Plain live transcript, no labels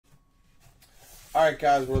Alright,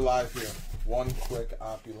 guys, we're live here. One quick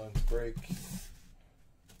opulence break.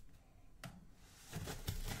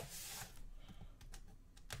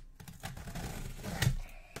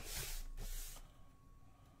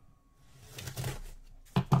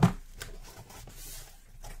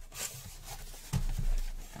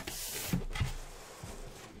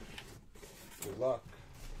 Good luck.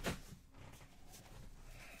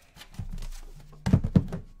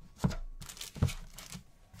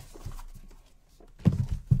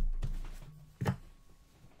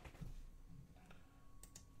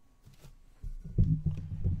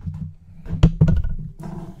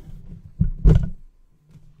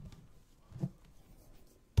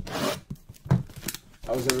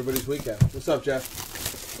 How was everybody's weekend? What's up, Jeff?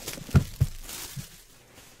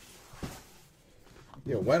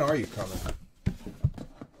 Yeah, when are you coming?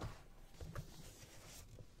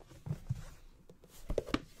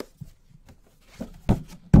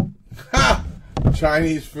 Ha!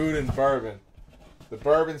 Chinese food and bourbon. The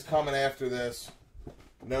bourbon's coming after this.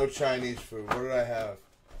 No Chinese food. What did I have?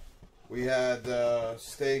 We had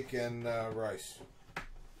steak and rice.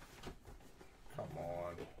 Come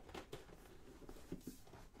on.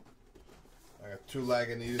 I got 2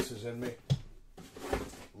 Lagunitas in me.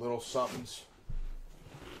 Little somethings.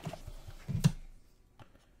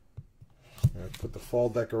 I put the fall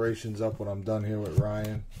decorations up when I'm done here with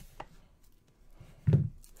Ryan.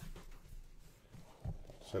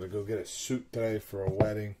 So to go get a suit today for a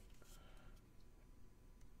wedding.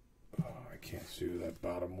 Oh, I can't see who that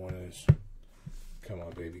bottom one is. Come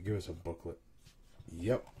on, baby. Give us a booklet.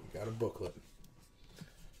 Yep, we got a booklet.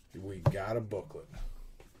 We got a booklet.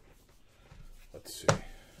 Let's see.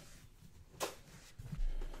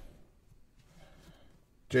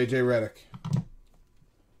 JJ Redick.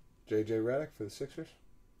 JJ Redick for the Sixers.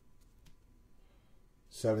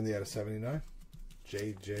 70 out of 79.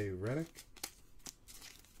 JJ Redick.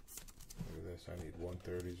 Look at this. I need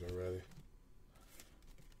 130s already.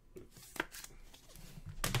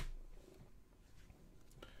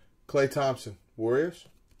 Klay Thompson. Warriors.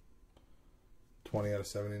 20 out of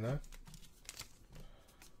 79.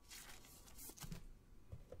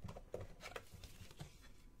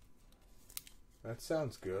 That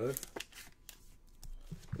sounds good.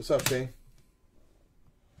 What's up, Shane?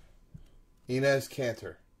 Inez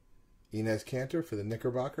Cantor. Inez Cantor for the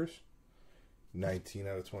Knickerbockers. 19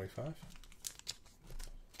 out of 25.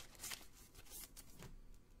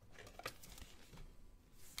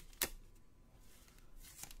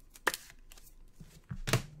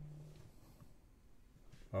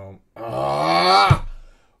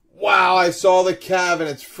 Wow, I saw the Cav and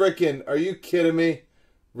it's freaking, are you kidding me?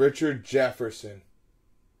 Richard Jefferson.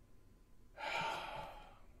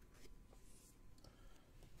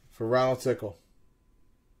 For Ronald Tickle.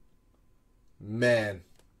 Man.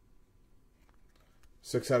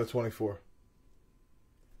 6 out of 24.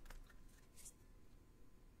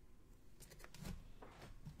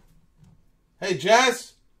 Hey,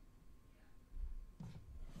 Jazz.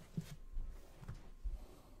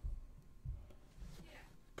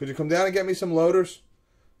 Could you come down and get me some loaders?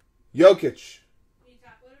 Jokic.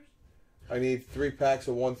 I need 3 packs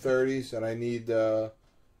of 130s, and I need a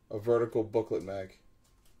vertical booklet mag.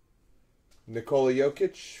 Nikola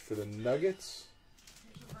Jokic for the Nuggets.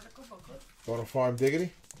 Here's a vertical booklet. You want a Farm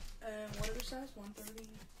Diggity? What other size? 130?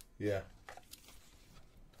 Yeah.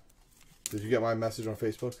 Did you get my message on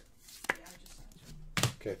Facebook? Yeah, I just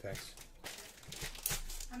sent you. Okay, thanks.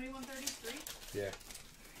 How many 130s? 3? Yeah.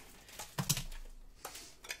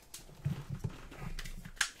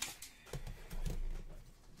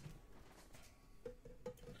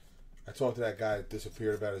 I talked to that guy that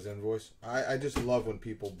disappeared about his invoice. I just love when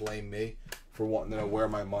people blame me for wanting to know where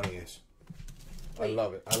my money is. Wait. I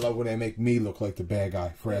love it. I love when they make me look like the bad guy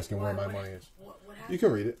for asking where my money is. What happened? You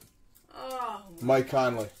can read it. Oh. Mike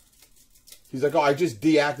Conley. He's like, oh, I just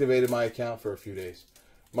deactivated my account for a few days.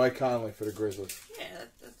 Mike Conley for the Grizzlies. Yeah,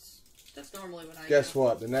 that's normally what I Guess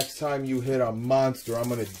what? The next time you hit a monster, I'm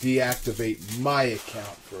going to deactivate my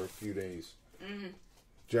account for a few days. Mm-hmm.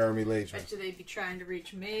 Jeremy Lageman. Bet you they'd be trying to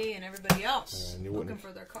reach me and everybody else and looking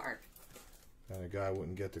for their card. And a guy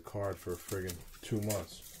wouldn't get the card for friggin' 2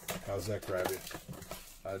 months. How's that grab you?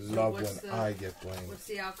 I love when I get blamed. What's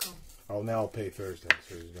the outcome? Oh, now I'll pay Thursday.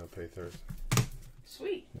 So he's going to pay Thursday.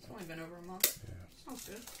 Sweet. It's only been over a month. Yeah. Sounds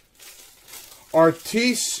good.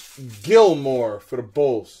 Artis Gilmore for the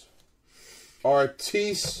Bulls.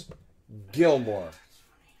 Artis Gilmore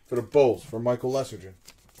for the Bulls for Michael Lessergen.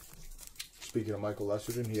 Speaking of Michael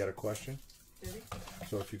Lessergen, he had a question. Did he?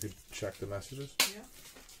 So if you could check the messages. Yeah.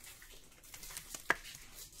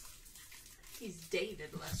 He's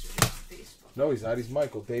David Lessergen on Facebook. No, he's not. He's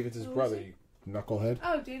Michael. David's his brother. Is he? knucklehead.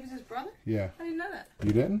 Oh, Dave is his brother? Yeah. I didn't know that.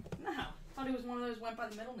 You didn't? No. I thought he was one of those went by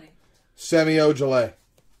the middle name. Semi Ojale.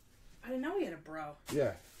 I didn't know he had a bro.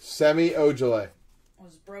 Yeah. Semi Ojale.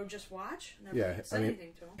 Was bro just watch? Never Yeah. said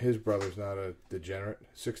anything to him. His brother's not a degenerate.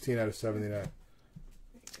 16 out of 79. There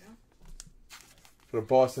you go. For the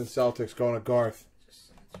Boston Celtics, going to Garth. Just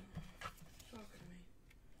send it to him. Talk to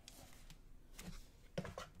me.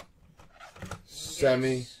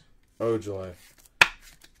 Semi Ojale.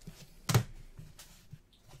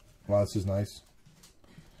 Wow, this is nice.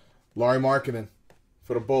 Larry Markkinen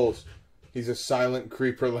for the Bulls. He's a silent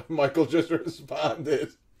creeper like Michael just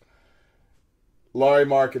responded. Larry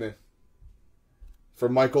Markkinen for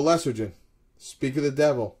Michael Lessergen. Speak of the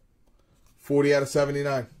devil. 40 out of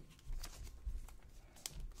 79.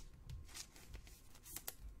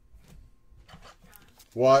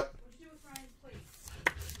 What? What'd you do with Ryan's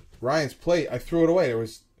plate? Ryan's plate. I threw it away.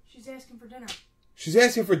 She's asking for dinner. She's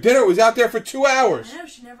asking for dinner. It was out there for 2 hours. I know,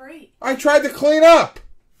 she never ate. I tried to clean up.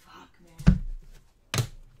 Fuck, man.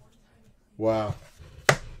 Wow.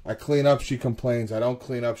 I clean up, she complains. I don't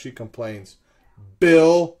clean up, she complains.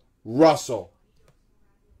 Bill Russell.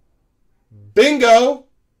 Bingo!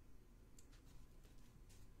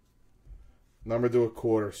 Number to a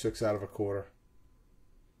quarter. 6 out of a quarter.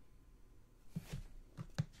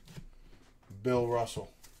 Bill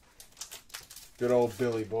Russell. Good old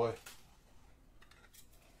Billy boy.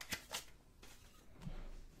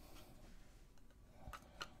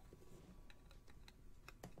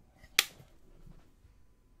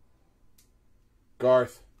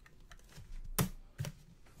 Garth.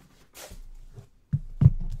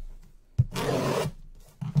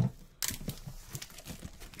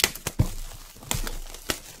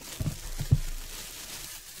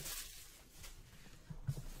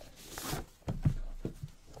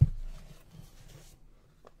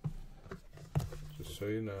 Just so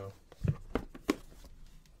you know.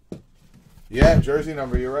 Yeah, jersey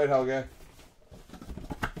number. You're right, Helge.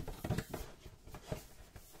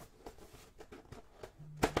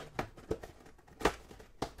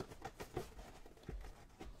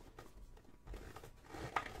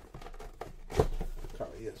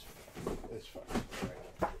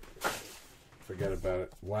 Forget about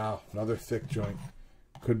it. Wow, another thick joint.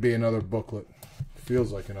 Could be another booklet.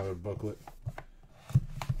 Feels like another booklet.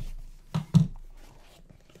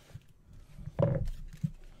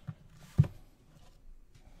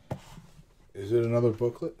 Is it another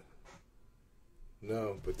booklet?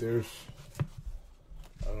 No, but there's...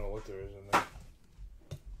 I don't know what there is in there.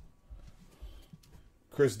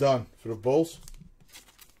 Chris Dunn for the Bulls.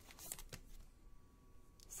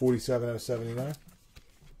 47 out of 79.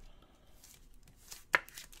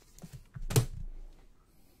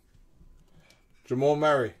 Jamal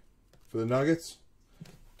Murray for the Nuggets.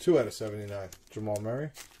 2 out of 79. Jamal Murray.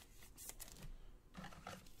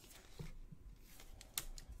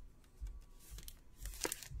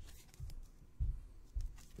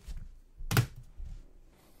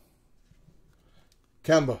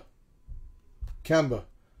 Kemba.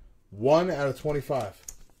 1 out of 25.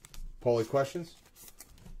 Paulie, questions?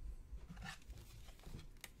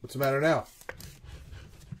 What's the matter now?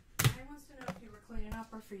 I wants to know if you were cleaning up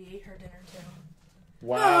or if you ate her dinner too.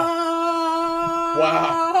 Wow. Oh!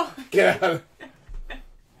 Wow. Get out of...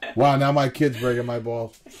 Wow, now my kid's breaking my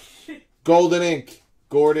balls. Golden Ink.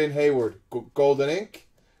 Gordon Hayward. Golden Ink.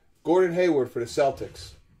 Gordon Hayward for the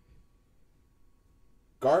Celtics.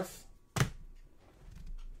 Garth.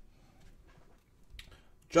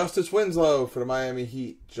 Justice Winslow for the Miami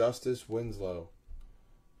Heat. Justice Winslow.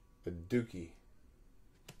 The Dookie.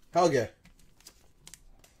 Helge.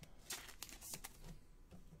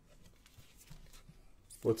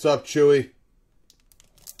 What's up, Chewy?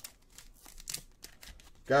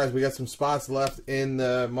 Guys, we got some spots left in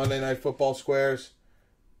the Monday Night Football squares.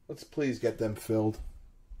 Let's please get them filled.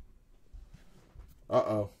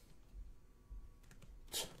 Uh-oh.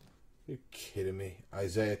 You're kidding me.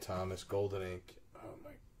 Isaiah Thomas, Golden Ink. Oh,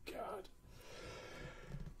 my God.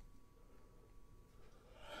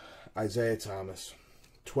 Isaiah Thomas.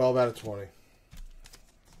 12 out of 20.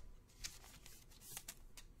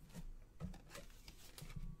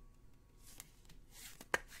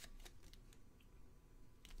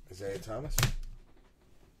 Isaiah Thomas.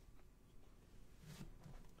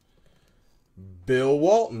 Bill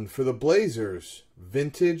Walton for the Blazers.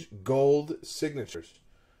 Vintage gold signatures.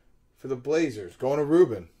 For the Blazers. Going to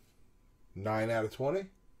Ruben. 9 out of 20.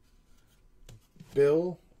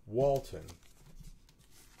 Bill Walton.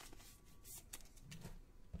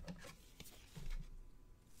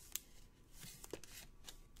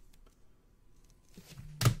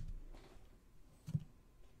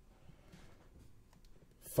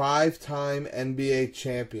 5-time NBA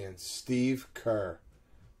champion Steve Kerr,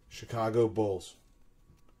 Chicago Bulls.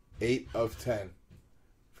 8 of 10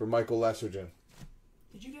 for Michael Lessergen.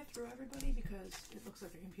 Did you get through everybody? Because it looks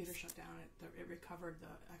like the computer shut down. It recovered the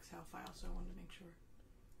Excel file, so I wanted to make sure.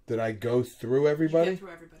 Did I go through everybody? Did you get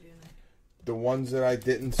through everybody, didn't I? The ones that I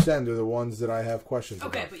didn't send are the ones that I have questions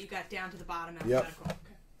about. Okay, but you got down to the bottom alphabetical. Yep. Okay.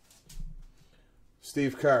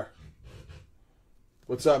 Steve Kerr.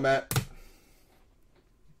 What's up, Matt?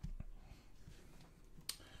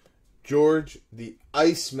 George the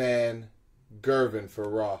Iceman Gervin for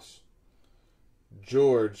Ross.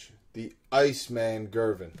 George the Iceman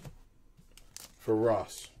Gervin for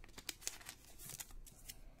Ross.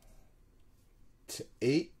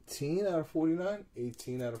 18 out of 49?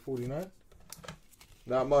 18 out of 49?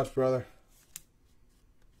 Not much, brother.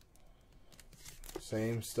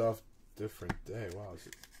 Same stuff, different day. Wow, is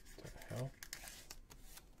it the hell?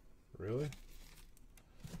 Really?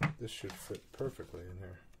 This should fit perfectly in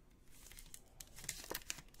here.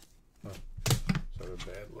 Huh. Is that a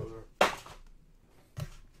bad loader?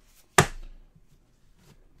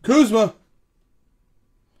 Kuzma!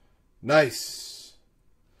 Nice.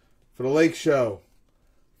 For the Lake Show.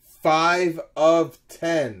 5 of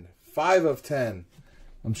 10. 5 of 10.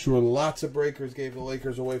 I'm sure lots of breakers gave the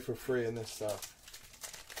Lakers away for free in this stuff.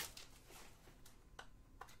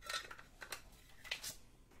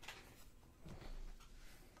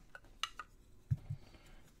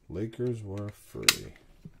 Lakers were free.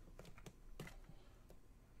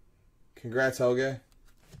 Congrats, Helge.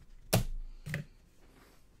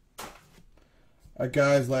 Alright,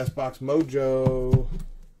 guys, last box mojo.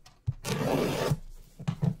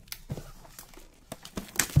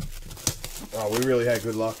 Oh, we really had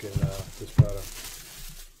good luck in this product.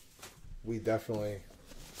 We definitely,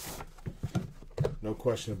 no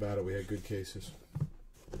question about it, we had good cases.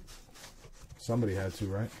 Somebody had to,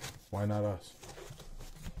 right? Why not us?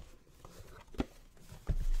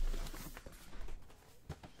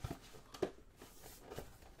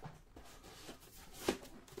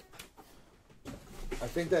 I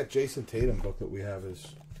think that Jayson Tatum book that we have is,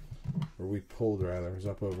 or we pulled rather, is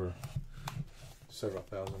up over several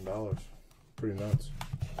 $1,000s. Pretty nuts.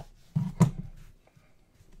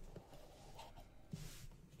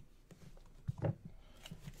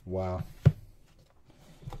 Wow.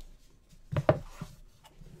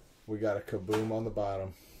 We got a kaboom on the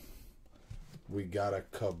bottom. We got a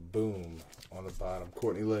kaboom on the bottom.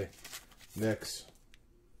 Courtney Lee. Knicks.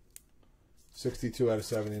 62 out of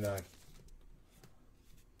 79.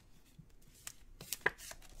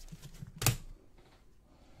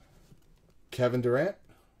 Kevin Durant.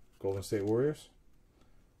 Golden State Warriors.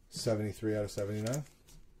 73 out of 79.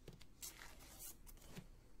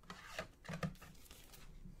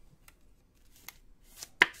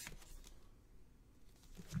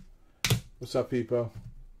 What's up, Peepo?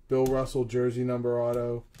 Bill Russell, jersey number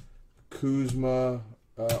auto. Kuzma,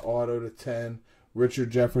 auto to 10.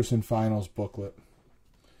 Richard Jefferson, finals booklet.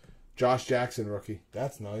 Josh Jackson, rookie.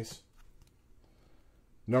 That's nice.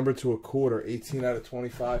 Number to a quarter. 18 out of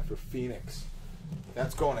 25 for Phoenix.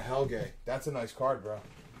 That's going to Helge. That's a nice card, bro.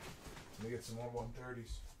 Let me get some more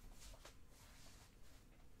 130s.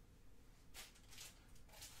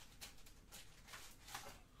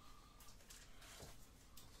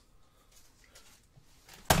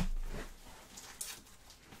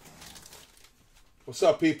 What's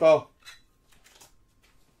up, people?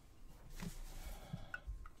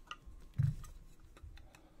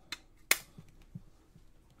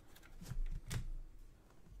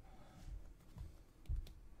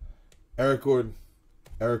 Eric Gordon.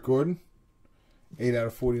 Eric Gordon. 8 out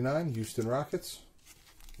of 49. Houston Rockets.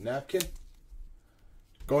 Napkin.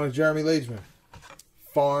 Going to Jeremy Lageman.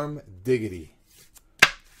 Farm Diggity.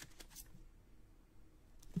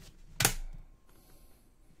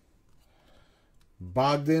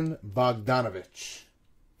 Bogdan Bogdanovic.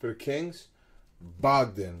 For the Kings.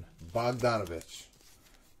 Bogdan Bogdanovic.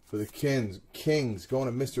 For the Kings. Going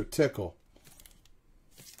to Mr. Tickle.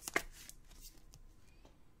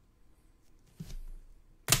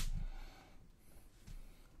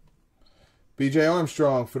 B.J.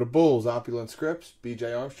 Armstrong for the Bulls. Opulent Scripts.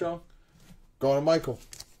 B.J. Armstrong. Going to Michael.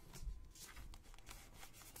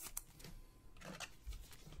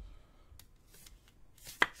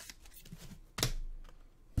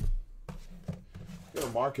 Got a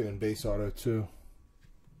market in base auto, too.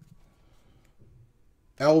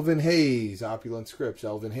 Elvin Hayes. Opulent Scripts.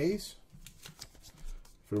 Elvin Hayes.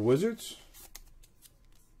 For the Wizards.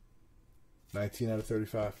 19 out of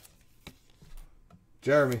 35.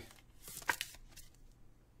 Jeremy.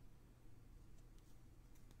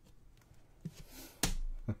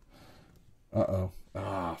 Uh-oh.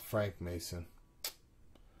 Ah, Frank Mason.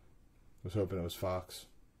 Was hoping it was Fox.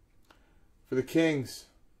 For the Kings,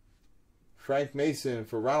 Frank Mason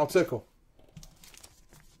for Ronald Tickle.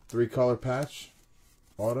 3-color patch.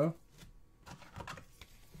 Auto.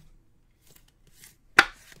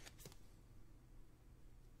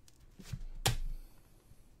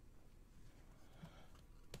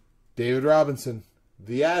 David Robinson,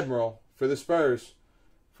 the Admiral for the Spurs.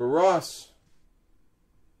 For Ross.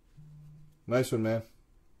 Nice one, man.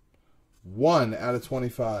 1 out of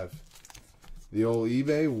 25. The old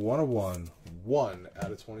eBay 101. 1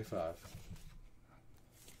 out of 25.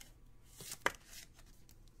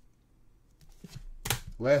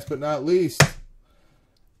 Last but not least,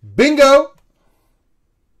 bingo!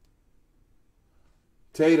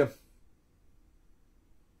 Tatum.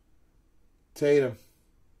 Tatum.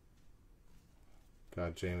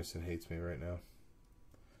 God, Jameson hates me right now.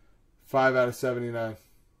 5 out of 79.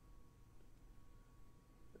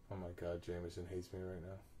 Oh my God, Jameson hates me right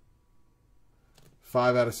now.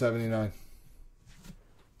 5 out of 79.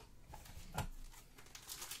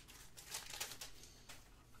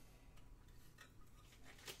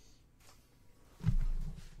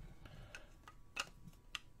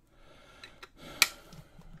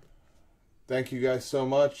 Thank you guys so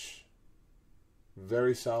much.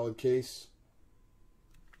 Very solid case.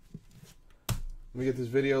 Let me get this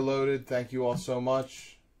video loaded. Thank you all so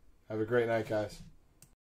much. Have a great night, guys.